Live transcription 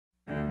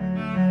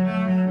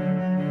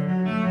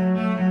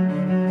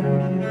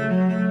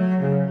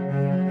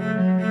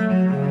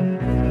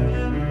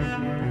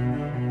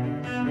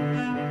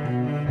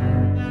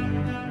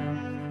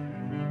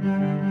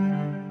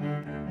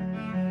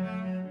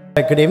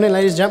Good evening,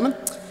 ladies and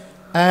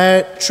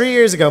gentlemen. 3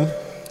 years ago,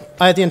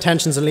 I had the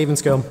intentions of leaving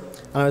school,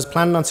 and I was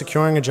planning on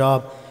securing a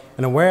job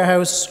in a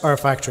warehouse or a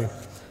factory.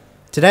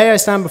 Today, I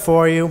stand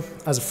before you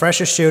as a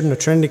fresher student at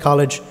Trinity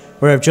College,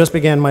 where I've just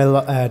begun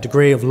my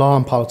degree of law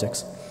and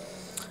politics.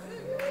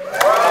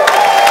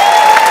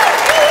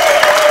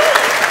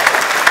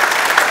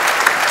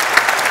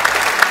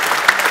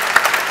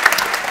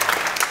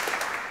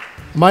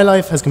 My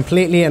life has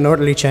completely and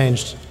utterly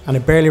changed, and I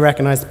barely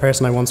recognise the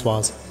person I once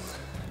was.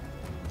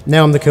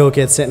 Now I'm the cool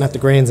kid sitting at the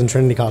greens in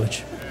Trinity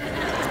College.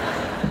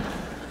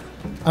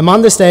 I'm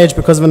on this stage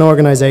because of an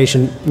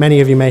organisation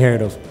many of you may have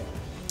heard of,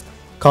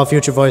 called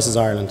Future Voices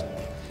Ireland.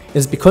 It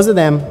is because of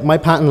them my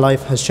path in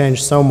life has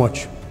changed so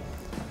much.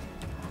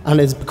 And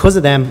it is because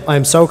of them I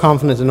am so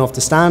confident enough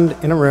to stand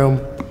in a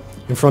room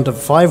in front of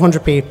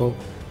 500 people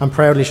and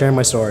proudly share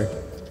my story.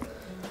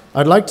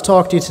 I'd like to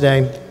talk to you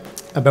today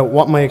about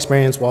what my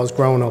experience was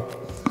growing up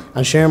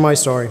and share my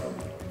story.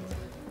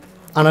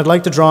 And I'd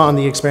like to draw on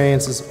the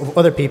experiences of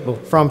other people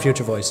from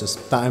Future Voices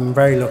that I'm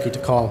very lucky to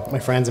call my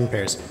friends and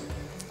peers.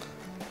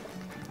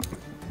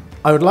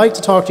 I would like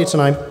to talk to you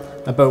tonight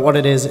about what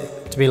it is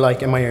to be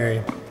like in my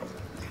area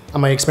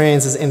and my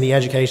experiences in the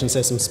education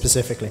system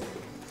specifically,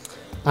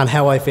 and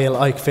how I feel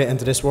I fit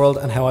into this world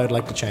and how I would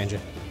like to change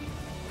it.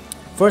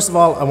 First of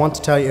all, I want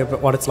to tell you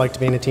about what it's like to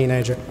be a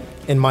teenager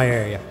in my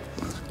area.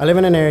 I live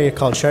in an area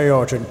called Sherry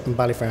Orchard in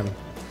Ballyfermot.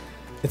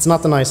 It's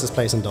not the nicest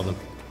place in Dublin,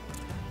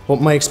 but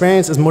my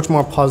experience is much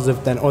more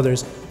positive than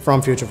others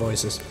from Future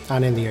Voices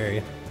and in the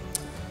area.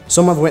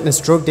 Some have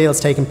witnessed drug deals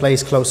taking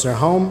place close to their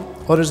home,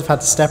 others have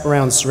had to step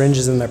around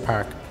syringes in their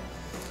park,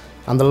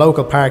 and the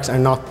local parks are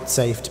not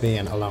safe to be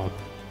in alone.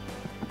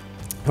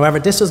 However,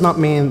 this does not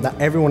mean that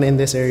everyone in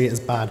this area is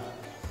bad,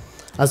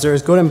 as there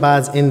is good and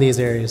bads in these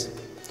areas.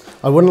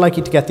 I wouldn't like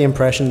you to get the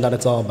impression that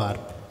it's all bad,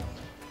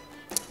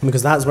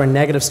 because that's where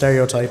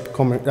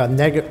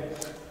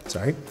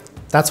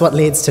that's what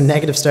leads to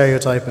negative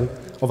stereotyping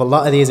of a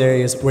lot of these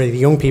areas where the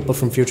young people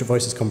from Future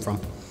Voices come from.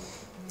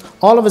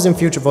 All of us in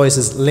Future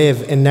Voices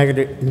live in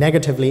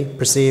negatively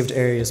perceived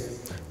areas.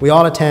 We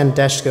all attend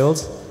DESH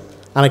schools,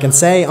 and I can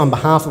say on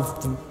behalf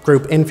of the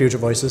group in Future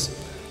Voices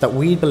that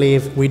we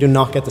believe we do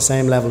not get the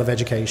same level of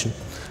education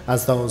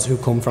as those who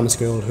come from a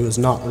school who is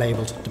not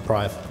labelled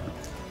deprived.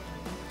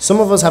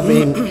 Some of us have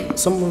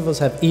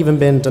even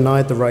been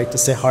denied the right to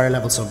sit higher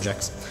level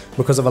subjects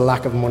because of a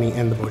lack of money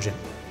in the budget.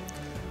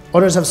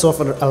 Others have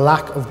suffered a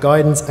lack of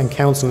guidance and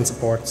counselling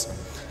supports.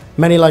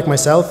 Many, like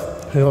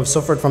myself, who have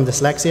suffered from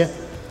dyslexia,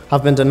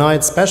 have been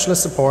denied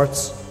specialist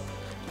supports,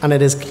 and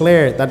it is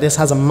clear that this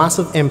has a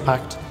massive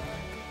impact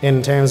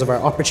in terms of our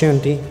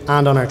opportunity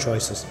and on our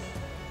choices.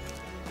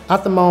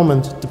 At the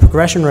moment, the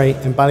progression rate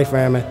in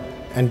Ballyfermot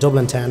and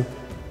Dublin 10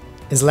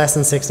 is less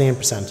than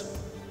 16%.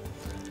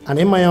 And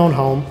in my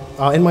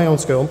own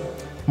school,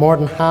 more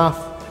than half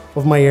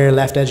of my year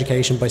left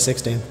education by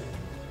 16.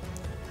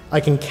 I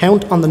can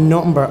count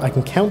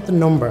the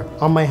number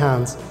on my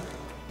hands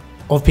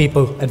of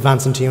people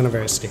advancing to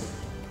university.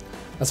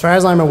 As far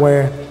as I'm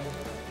aware,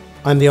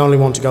 I'm the only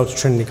one to go to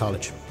Trinity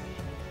College.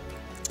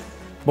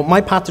 But my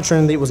path to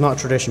Trinity was not a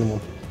traditional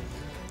one.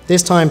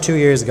 This time 2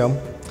 years ago,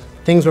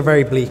 things were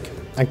very bleak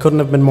and couldn't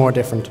have been more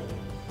different.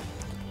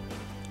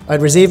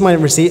 I've received my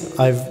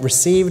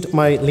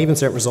Leaving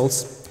Cert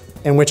results,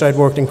 in which I'd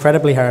worked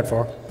incredibly hard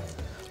for,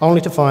 only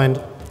to find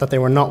that they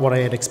were not what I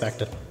had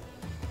expected.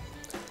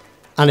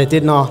 And it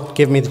did not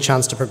give me the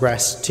chance to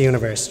progress to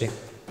university.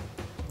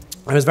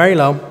 I was very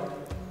low,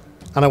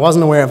 and I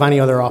wasn't aware of any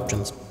other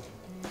options.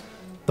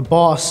 The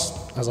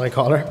boss, as I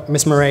call her,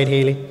 Miss Mairead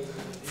Healy,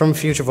 from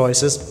Future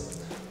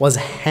Voices, was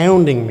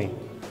hounding me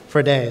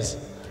for days,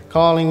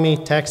 calling me,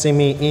 texting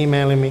me,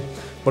 emailing me,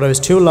 but I was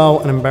too low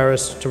and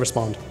embarrassed to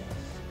respond.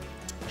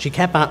 She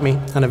kept at me,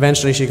 and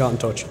eventually she got in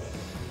touch.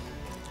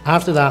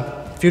 After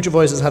that, Future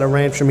Voices had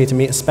arranged for me to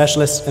meet a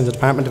specialist in the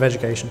Department of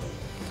Education,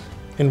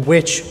 in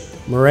which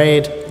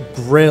Mairead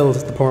grilled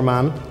the poor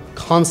man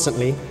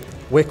constantly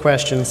with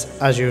questions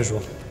as usual.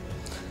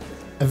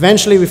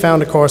 Eventually we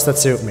found a course that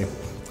suited me,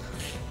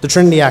 the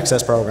Trinity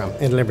Access Programme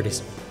in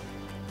Liberties.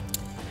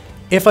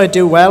 If I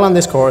do well on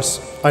this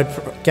course, I'd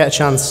get a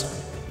chance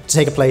to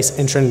take a place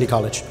in Trinity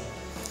College.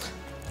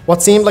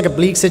 What seemed like a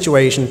bleak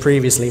situation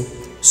previously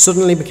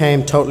suddenly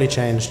became totally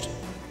changed.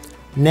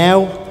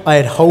 Now I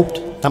had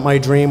hoped that my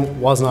dream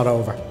was not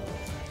over.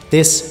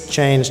 This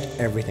changed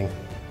everything.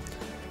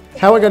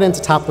 How I got into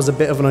TAP was a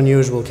bit of an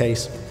unusual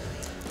case.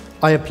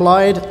 I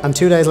applied, and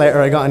 2 days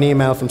later I got an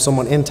email from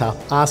someone in TAP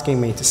asking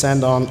me to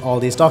send on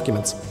all these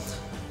documents,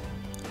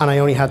 and I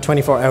only had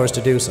 24 hours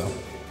to do so.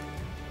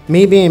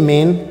 Me being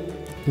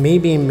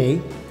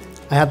me,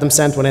 I had them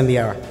sent within the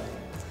hour.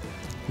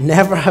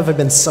 Never have I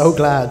been so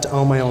glad to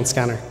own my own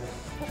scanner.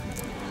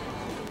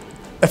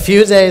 A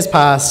few days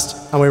passed,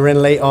 and we were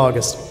in late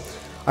August.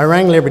 I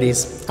rang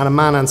Liberties, and a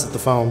man answered the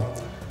phone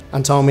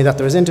and told me that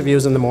there was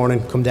interviews in the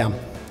morning, come down.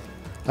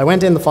 I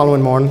went in the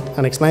following morning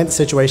and explained the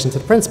situation to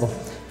the principal.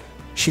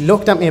 She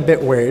looked at me a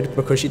bit weird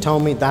because she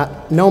told me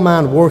that no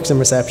man works in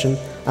reception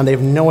and they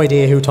have no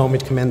idea who told me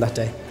to come in that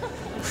day.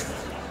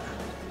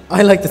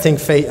 I like to think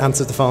fate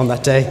answered the phone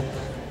that day.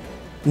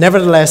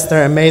 Nevertheless,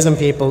 they're amazing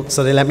people,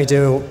 so they let me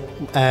do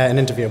an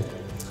interview.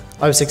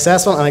 I was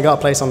successful and I got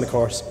a place on the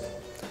course.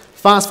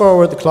 Fast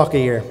forward the clock a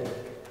year.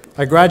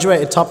 I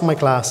graduated top of my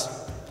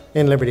class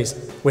in Liberties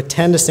with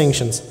 10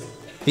 distinctions,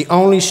 the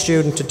only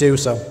student to do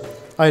so.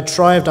 I had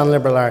thrived on the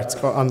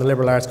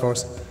liberal arts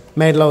course,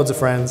 made loads of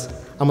friends,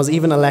 and was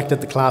even elected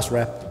the class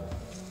rep.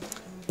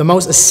 The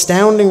most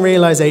astounding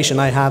realization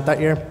I had that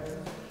year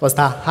was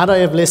that had I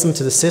have listened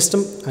to the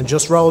system and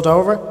just rolled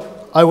over,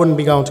 I wouldn't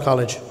be going to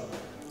college.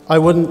 I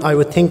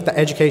would think that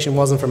education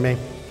wasn't for me,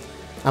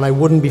 and I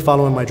wouldn't be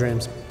following my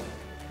dreams.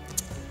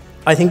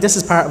 I think this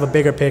is part of a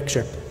bigger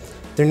picture.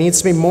 There needs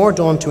to be more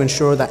done to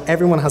ensure that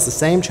everyone has the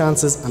same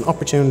chances and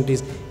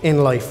opportunities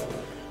in life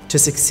to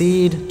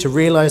succeed, to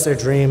realise their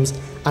dreams,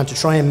 and to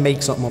try and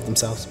make something of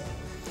themselves.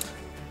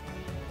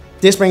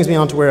 This brings me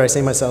on to where I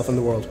see myself in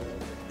the world.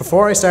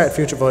 Before I started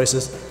Future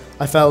Voices,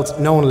 I felt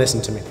no one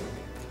listened to me,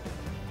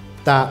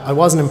 that I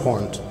wasn't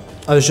important.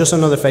 I was just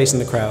another face in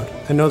the crowd,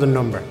 another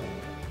number.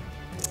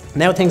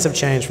 Now things have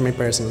changed for me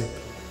personally,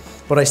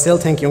 but I still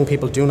think young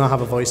people do not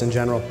have a voice in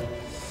general.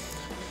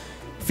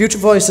 Future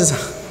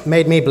Voices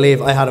made me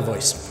believe I had a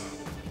voice.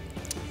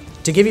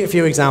 To give you a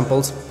few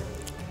examples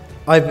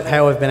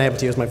how I've been able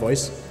to use my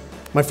voice,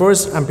 my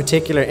first and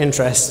particular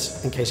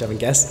interest, in case you haven't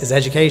guessed, is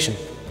education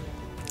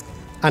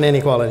and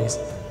inequalities.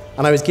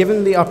 And I was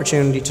given the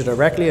opportunity to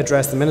directly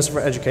address the Minister for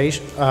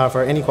Education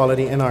for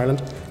Inequality in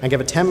Ireland and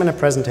give a 10-minute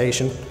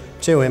presentation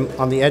to him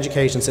on the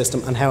education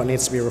system and how it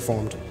needs to be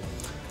reformed.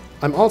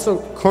 I'm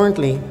also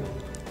currently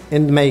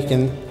in the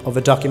making of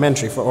a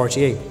documentary for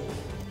RTE,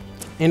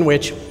 in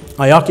which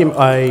I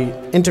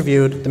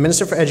interviewed the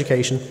Minister for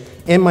Education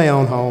in my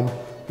own home,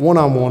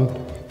 one-on-one,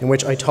 in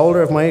which I told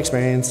her of my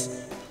experience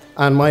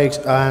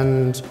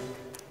and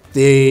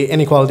the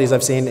inequalities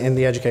I've seen in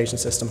the education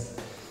system.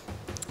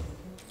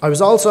 I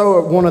was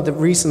also an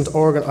organizer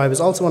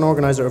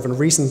of a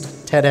recent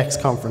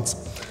TEDx conference,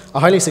 a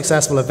highly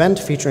successful event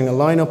featuring a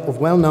lineup of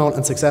well-known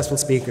and successful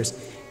speakers,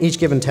 each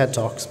given TED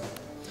Talks,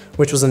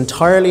 which was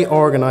entirely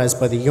organised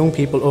by the young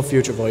people of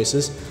Future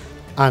Voices,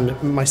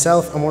 and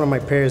myself and one of my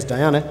peers,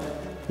 Diana,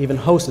 even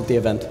hosted the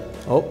event.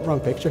 Oh, wrong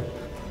picture.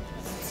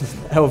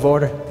 Out of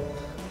order.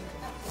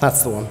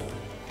 That's the one.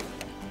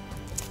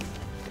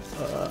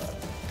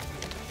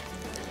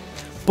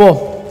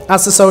 But,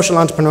 as the social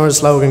entrepreneur's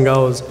slogan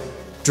goes,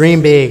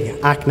 dream big,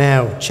 act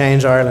now,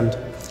 change Ireland,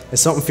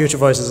 is something Future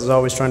Voices is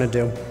always trying to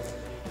do.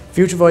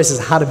 Future Voices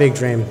had a big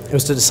dream. It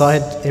was to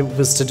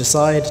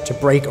decide to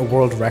break a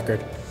world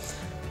record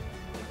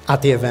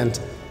at the event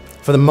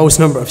for the most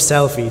number of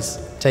selfies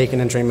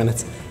taken in 3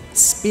 minutes.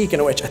 Speaking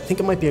of which, I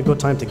think it might be a good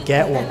time to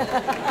get one.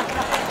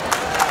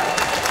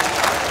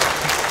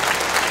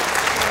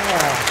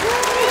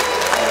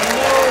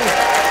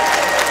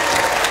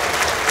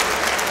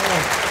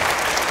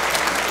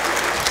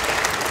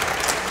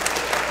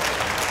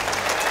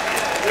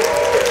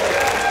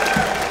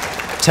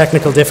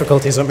 Technical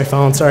difficulties with my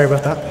phone, sorry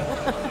about that.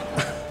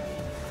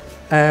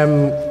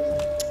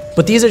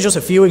 But these are just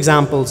a few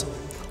examples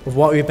of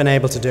what we've been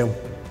able to do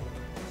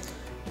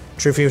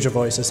through Future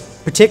Voices,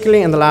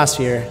 particularly in the last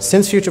year.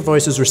 Since Future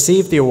Voices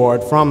received the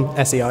award from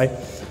SEI,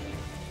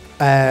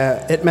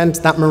 it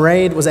meant that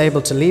Mairead was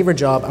able to leave her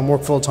job and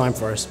work full-time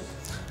for us.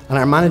 And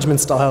our management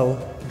style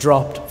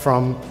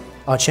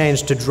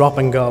changed to drop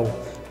and go,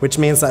 which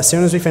means that as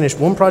soon as we finish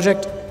one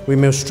project, we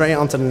move straight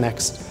on to the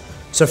next.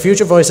 So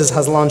Future Voices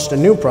has launched a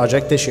new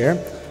project this year,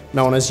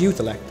 known as Youth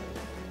Elect.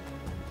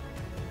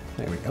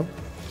 There we go.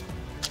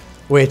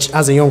 Which,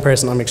 as a young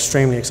person, I'm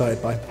extremely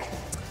excited by.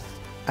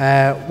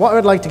 What I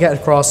would like to get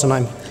across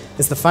tonight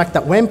is the fact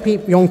that when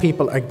young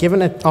people are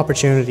given an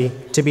opportunity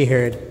to be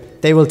heard,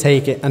 they will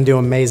take it and do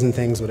amazing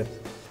things with it.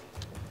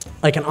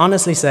 I can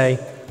honestly say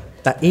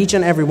that each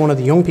and every one of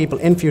the young people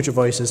in Future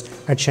Voices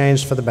are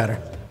changed for the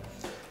better.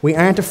 We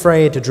aren't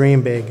afraid to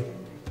dream big.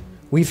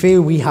 We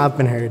feel we have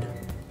been heard.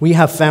 We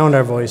have found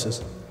our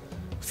voices.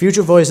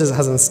 Future Voices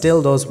has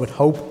instilled us with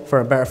hope for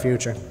a better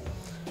future.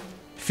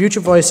 Future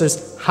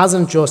Voices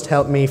hasn't just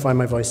helped me find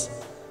my voice.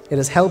 It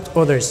has helped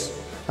others.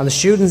 And the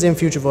students in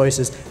Future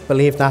Voices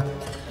believe that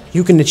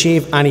you can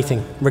achieve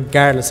anything,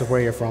 regardless of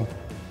where you're from.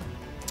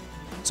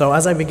 So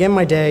as I begin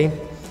my day,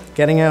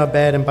 getting out of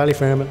bed in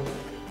Ballyfermot,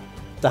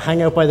 to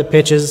hang out by the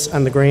pitches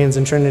and the greens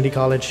in Trinity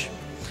College,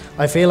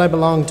 I feel I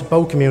belong to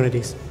both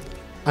communities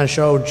and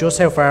show just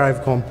how far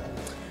I've come.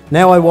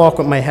 Now I walk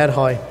with my head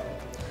high,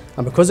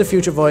 and because of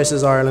Future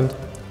Voices Ireland,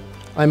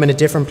 I'm in a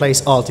different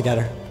place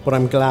altogether, but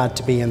I'm glad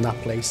to be in that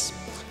place.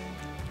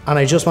 And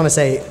I just want to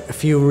say a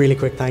few really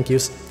quick thank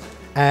yous.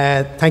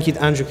 Thank you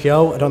to Andrew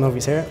Keogh, I don't know if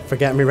he's here, for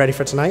getting me ready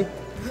for tonight.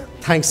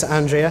 Thanks to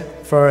Andrea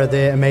for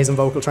the amazing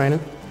vocal training.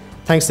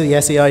 Thanks to the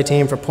SEI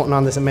team for putting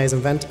on this amazing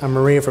event, and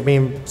Maria for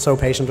being so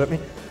patient with me.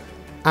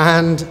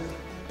 And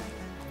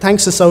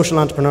thanks to Social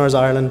Entrepreneurs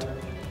Ireland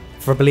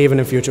for believing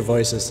in Future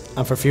Voices,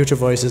 and for Future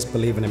Voices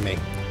believing in me.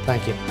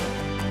 Thank you.